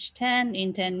to reach 10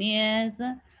 in 10 years.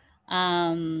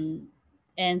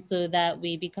 And so that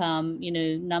we become,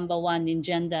 number 1 in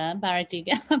gender parity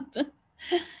gap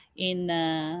in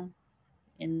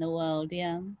the world.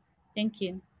 Yeah. Thank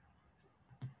you.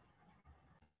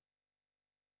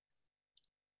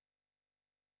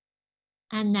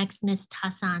 And next, Miss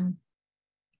Tassin.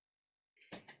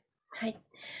 はい。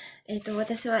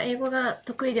私は英語が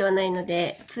得意ではないの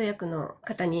で、通訳の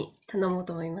方に頼もう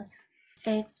と思います。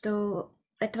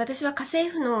私は家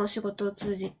政婦の仕事を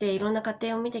通じていろんな家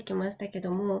庭を見てきましたけ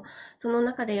ども、その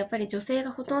中でやっぱり女性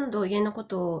がほとんど家のこ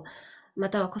とを、ま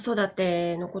たは子育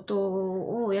てのこ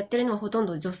とをやってるのはほとん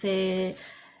ど女性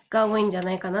が多いんじゃ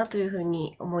ないかなというふう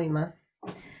に思います。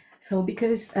So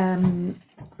because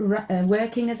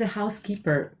working as a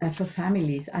housekeeper for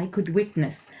families, I could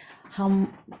witness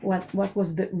what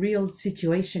was the real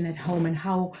situation at home and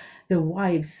how the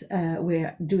wives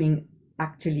were doing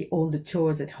actually all the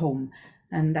chores at home,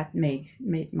 and that made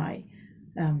my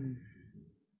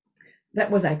that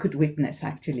was I could witness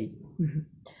actually.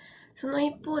 その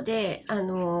一方で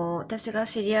私が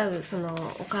知り合うその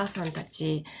お母さんた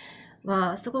ち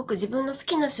はすごく自分の好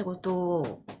きな仕事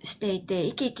をしていて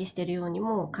生き生きしているように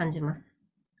も感じます。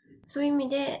そういう意味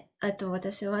で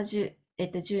私は10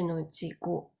のうち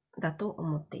5だと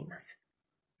思っています。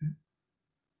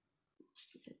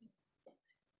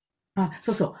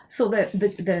So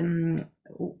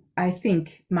I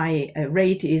think my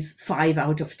rate is 5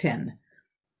 out of 10.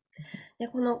 で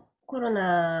このコロ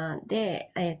ナ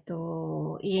で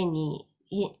家に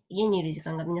いる時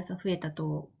間が皆さん増えた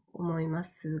と思いま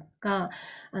すが、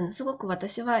すごく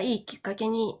私はいいきっかけ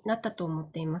になったと思っ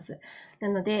ています。な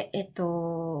ので、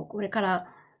これから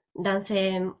男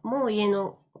性も家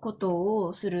のこと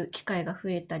をする機会が増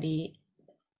えたり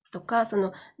とか、そ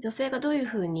の女性がどういう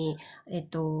ふうに、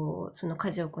その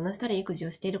家事をこなしたり育児を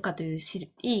しているかという知る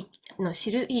い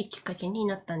いきっかけに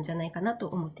なったんじゃないかなと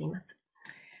思っています。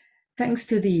thanks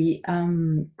to the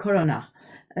corona,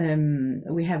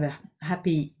 we have a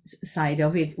happy side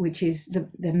of it, which is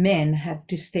the men had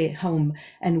to stay home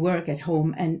and work at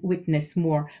home and witness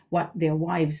more what their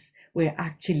wives were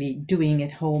actually doing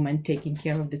at home and taking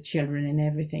care of the children and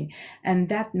everything. And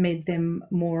that made them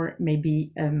more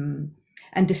maybe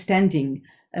understanding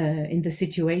in the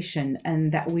situation.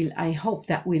 And that will, I hope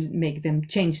that will make them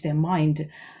change their mind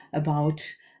about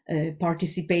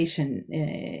participation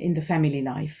in the family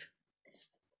life.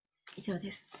 以上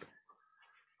です。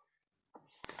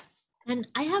 And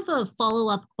I have a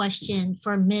follow-up question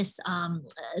for Miss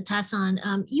Tassin.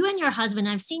 You and your husband,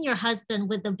 I've seen your husband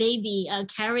with the baby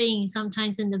carrying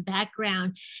sometimes in the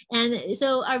background. And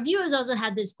so our viewers also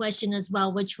had this question as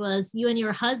well, which was you and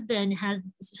your husband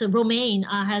Romain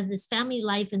has this family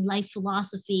life and life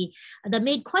philosophy that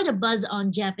made quite a buzz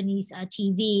on Japanese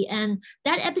TV. And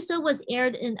that episode was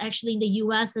aired actually in the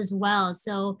US as well.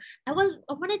 So I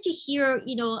wanted to hear,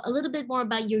 a little bit more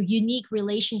about your unique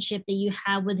relationship that you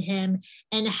have with him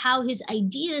and how his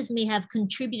ideas may have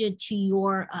contributed to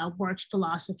your work's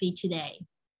philosophy today.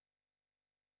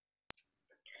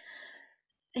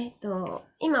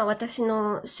 今私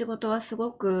の仕事はす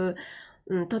ごく、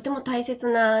とても大切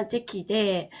な時期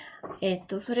で、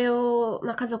それを、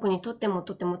家族にとっても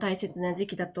とても大切な時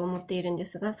期だと思っているんで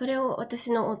すが、それを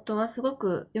私の夫はすご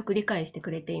くよく理解して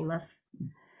くれています。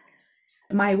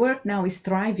My work now is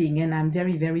thriving and I'm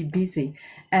very, very busy.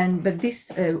 But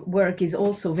this work is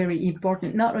also very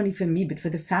important, not only for me, but for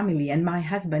the family. And my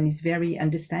husband is very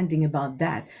understanding about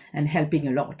that and helping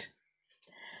a lot.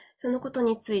 そのこと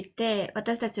について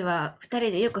私たちは2人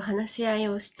でよく話し合い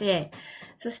をして、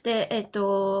そして、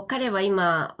彼は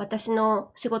今私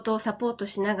の仕事をサポート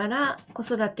しながら子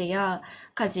育てや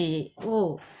家事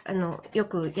をよ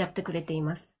くやってくれてい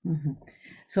ます。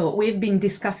So we've been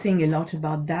discussing a lot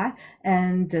about that,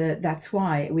 and that's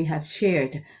why we have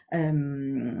shared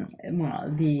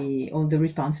all the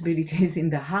responsibilities in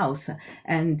the house,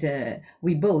 and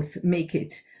we both make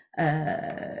it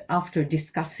after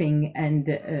discussing and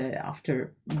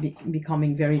after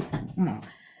becoming very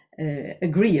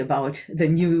agree about the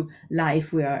new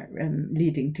life we are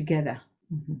leading together.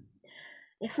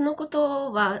 そのこ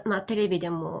とは、テレビで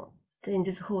も先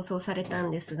日放送された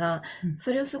んですが、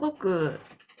それをすごく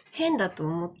変だと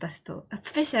思った人、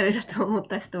スペシャルだと思っ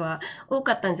た人は多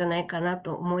かったんじゃないかな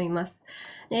と思います。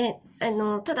で、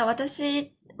ただ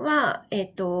私は、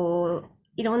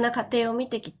いろんな家庭を見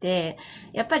てきて、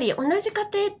やっぱり同じ家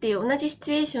庭っていう同じシ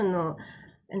チュエーションの、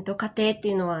家庭って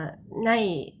いうのはな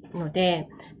いので、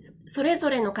それぞ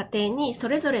れの家庭にそ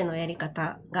れぞれのやり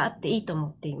方があっていいと思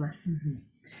っています。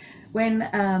When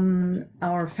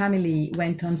our family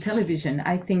went on television,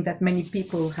 I think that many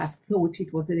people have thought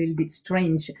it was a little bit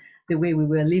strange the way we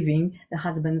were living, the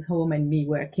husband's home and me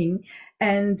working.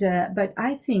 But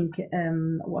I think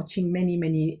watching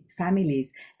many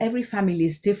families, every family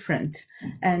is different,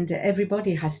 and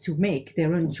everybody has to make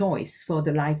their own choice for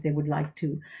the life they would like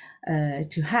to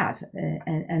have,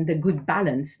 and the good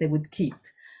balance they would keep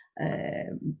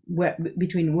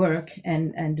between work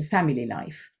and the family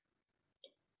life.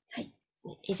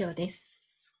 以上です。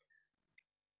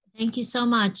Thank you so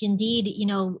much. Indeed,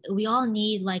 we all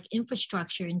need like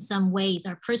infrastructure in some ways,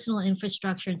 our personal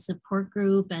infrastructure and support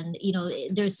group. And,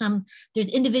 there's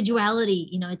individuality,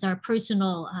 it's our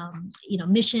personal,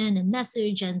 mission and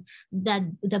message, and that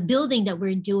the building that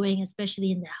we're doing,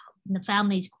 especially in the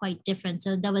family, is quite different.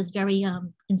 So that was very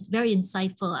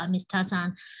insightful, Ms.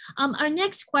 Tassin. Our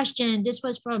next question, this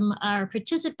was from our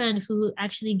participant who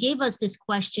actually gave us this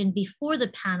question before the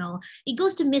panel. It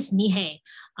goes to Ms. Nihei.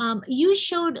 You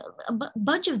showed a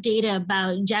bunch of data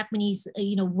about Japanese,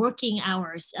 working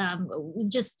hours,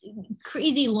 just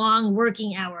crazy long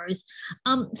working hours.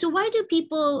 So why do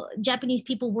Japanese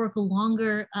people work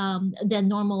longer than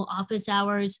normal office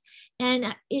hours?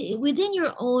 And within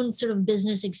your own sort of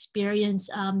business experience,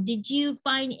 did you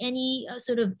find any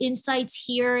sort of insights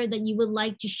here that you would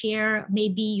like to share?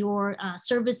 Maybe your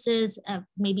services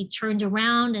maybe turned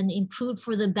around and improved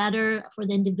for the better for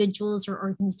the individuals or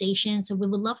organizations. So we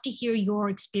would love to hear your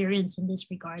experience in this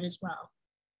regard as well.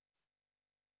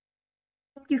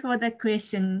 Thank you for that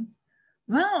question.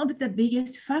 One of the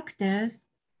biggest factors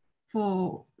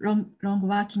for long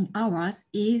working hours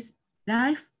is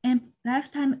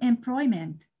lifetime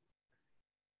employment.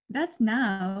 That's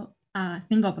now a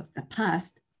thing of the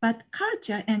past, but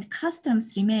culture and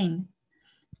customs remain.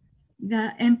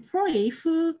 The employee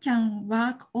who can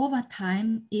work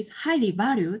overtime is highly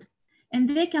valued, and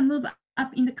they can move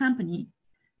up in the company.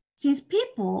 Since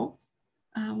people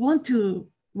want to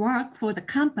work for the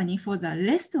company for the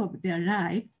rest of their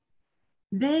lives,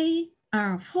 they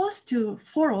are forced to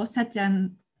follow such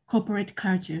an corporate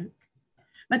culture.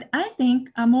 But I think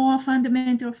a more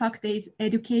fundamental factor is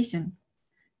education.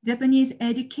 Japanese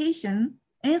education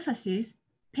emphasizes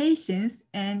patience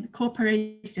and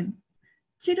cooperation.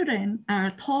 Children are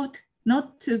taught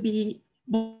not to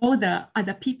bother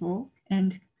other people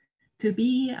and to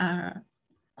be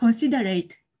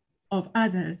considerate of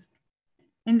others.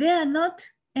 And they are not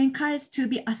encouraged to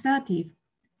be assertive.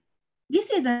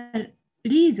 This is the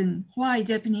reason why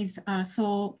Japanese are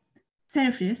so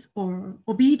selfless or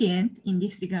obedient in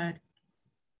this regard.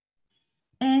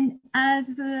 And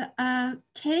as a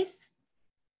case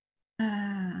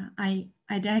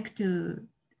I'd like to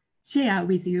share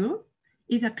with you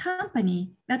is a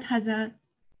company that has a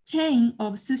chain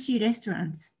of sushi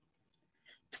restaurants.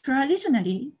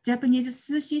 Traditionally, Japanese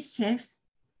sushi chefs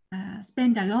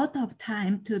spend a lot of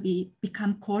time to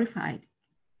become qualified.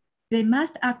 They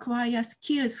must acquire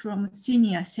skills from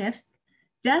senior chefs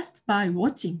just by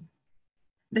watching.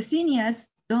 The seniors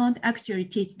don't actually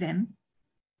teach them.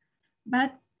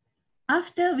 But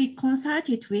after we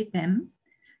consulted with them,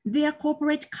 their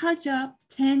corporate culture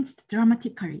changed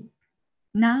dramatically.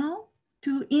 Now,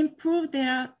 to improve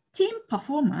their team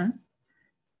performance,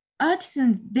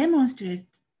 artisans demonstrate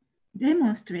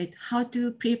how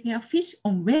to prepare fish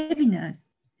on webinars,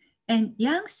 and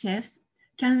young chefs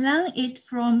can learn it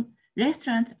from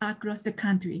restaurants across the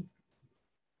country.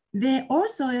 They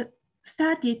also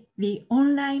started the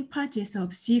online purchase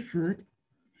of seafood,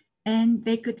 and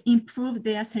they could improve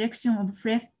their selection of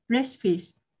fresh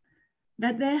fish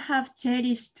that they have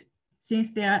cherished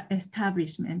since their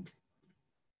establishment.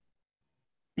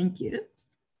 Thank you.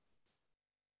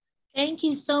 Thank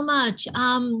you so much.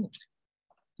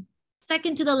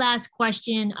 Second to the last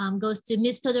question goes to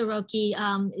Ms. Todoroki.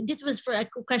 This was for a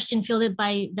question fielded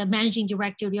by the managing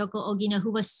director, Ryoko Ogino,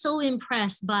 who was so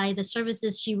impressed by the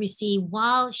services she received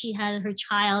while she had her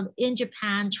child in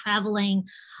Japan traveling.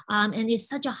 And it's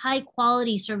such a high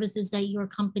quality services that your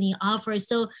company offers.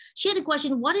 So she had a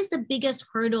question, what is the biggest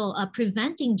hurdle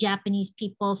preventing Japanese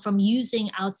people from using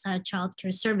outside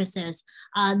childcare services?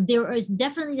 There is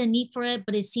definitely a need for it,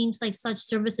 but it seems like such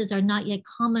services are not yet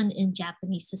common in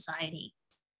Japanese society.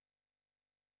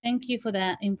 Thank you for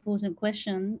that important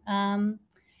question.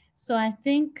 So I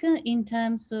think in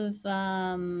terms of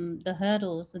the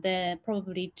hurdles, there are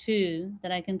probably two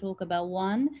that I can talk about.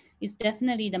 One is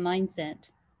definitely the mindset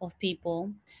of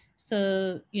people.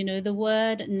 So, you know, the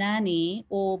word nanny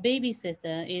or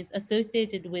babysitter is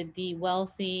associated with the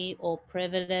wealthy or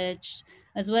privileged,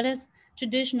 as well as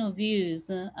traditional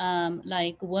views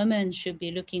like women should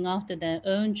be looking after their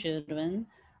own children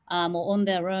or on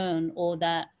their own, or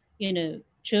that, you know,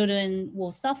 children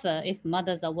will suffer if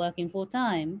mothers are working full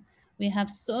time. We have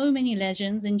so many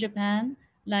legends in Japan,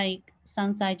 like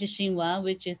Sansai Jishinwa,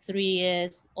 which is 3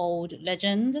 years old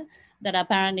legend, that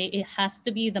apparently it has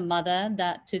to be the mother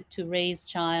that to raise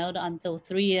child until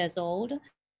 3 years old.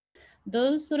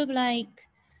 Those sort of like,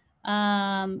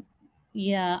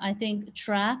 yeah, I think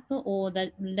trap or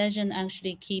that legend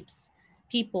actually keeps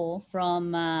people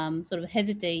from sort of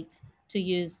hesitate to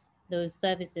use those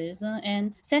services.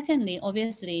 And secondly,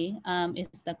 obviously,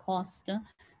 it's the cost.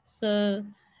 So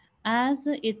as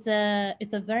it's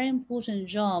a very important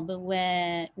job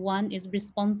where one is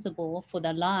responsible for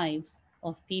the lives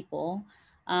of people.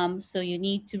 So you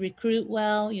need to recruit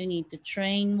well, you need to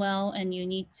train well, and you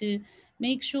need to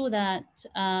make sure that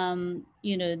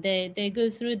you know they go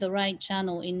through the right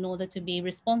channel in order to be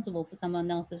responsible for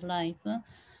someone else's life.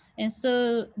 And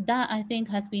so that I think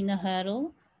has been a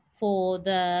hurdle for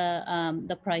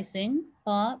the pricing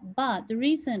part. But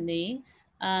recently,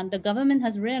 the government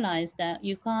has realized that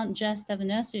you can't just have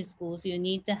nursery schools. You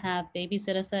need to have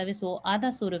babysitter service or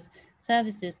other sort of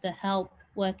services to help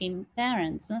working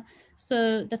parents.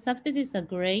 So the subsidies are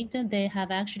great. They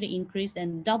have actually increased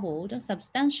and doubled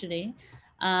substantially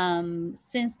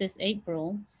since this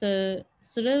April. So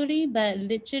slowly but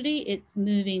literally it's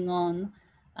moving on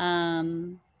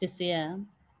this year.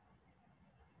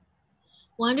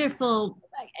 Wonderful.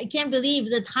 I can't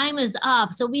believe the time is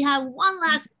up. So we have one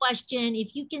last question.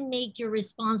 If you can make your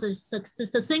response as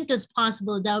succinct as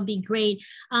possible, that would be great.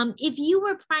 If you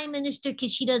were Prime Minister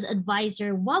Kishida's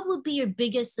advisor, what would be your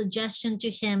biggest suggestion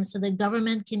to him so the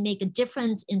government can make a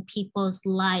difference in people's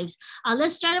lives?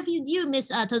 Let's start off with you, Ms.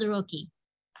 Todoroki.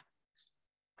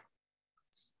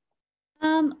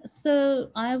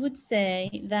 So I would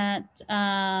say that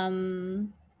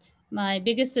my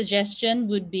biggest suggestion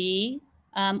would be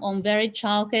on very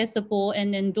childcare support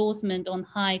and endorsement on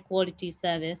high quality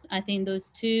service. I think those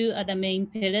two are the main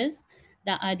pillars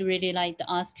that I'd really like to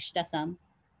ask Kishida-san.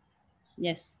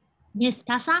 Yes. Ms.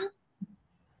 Tassin?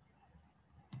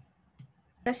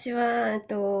 私は、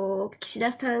岸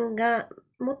田さんが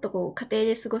もっと家庭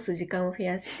で過ごす時間を増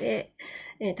やして、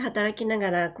働きなが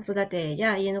ら子育て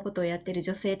や家のことをやっている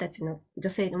女性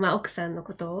の、奥さんの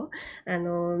こと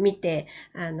を、見て、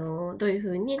どういうふ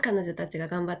うに彼女たちが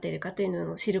頑張っているかという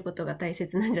のを知ることが大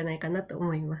切なんじゃないかなと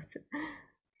思います。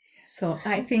So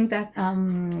I think that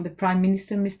the Prime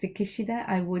Minister, Mr. Kishida,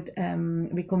 I would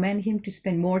recommend him to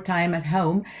spend more time at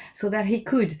home so that he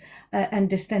could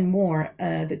understand more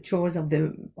the chores of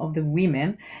the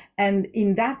women, and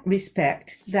in that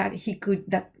respect, that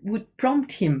would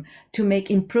prompt him to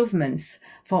make improvements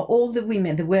for all the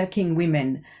women, the working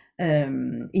women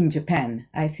in Japan.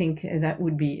 I think that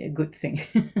would be a good thing.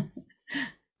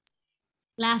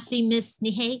 Lastly, Miss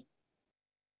Nihei.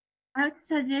 I would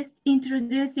suggest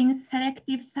introducing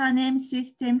selective surname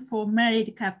system for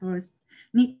married couples.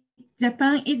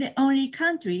 Japan is the only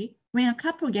country when a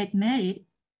couple gets married,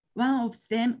 one of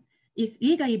them is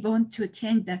legally bound to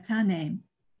change the surname.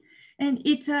 And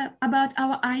it's about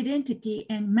our identity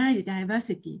and marriage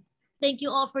diversity. Thank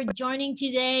you all for joining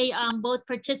today, both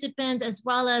participants as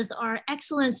well as our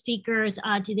excellent speakers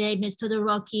today, Ms.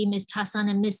 Todoroki, Ms. Tassin,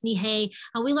 and Ms. Nihei.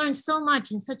 We learned so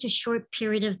much in such a short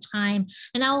period of time.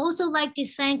 And I would also like to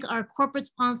thank our corporate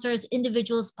sponsors,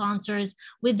 individual sponsors.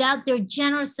 Without their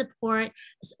generous support,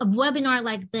 a webinar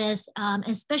like this,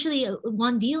 especially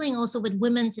one dealing also with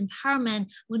women's empowerment,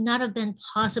 would not have been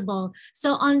possible.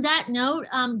 So on that note,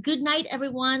 good night,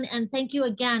 everyone. And thank you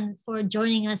again for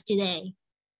joining us today.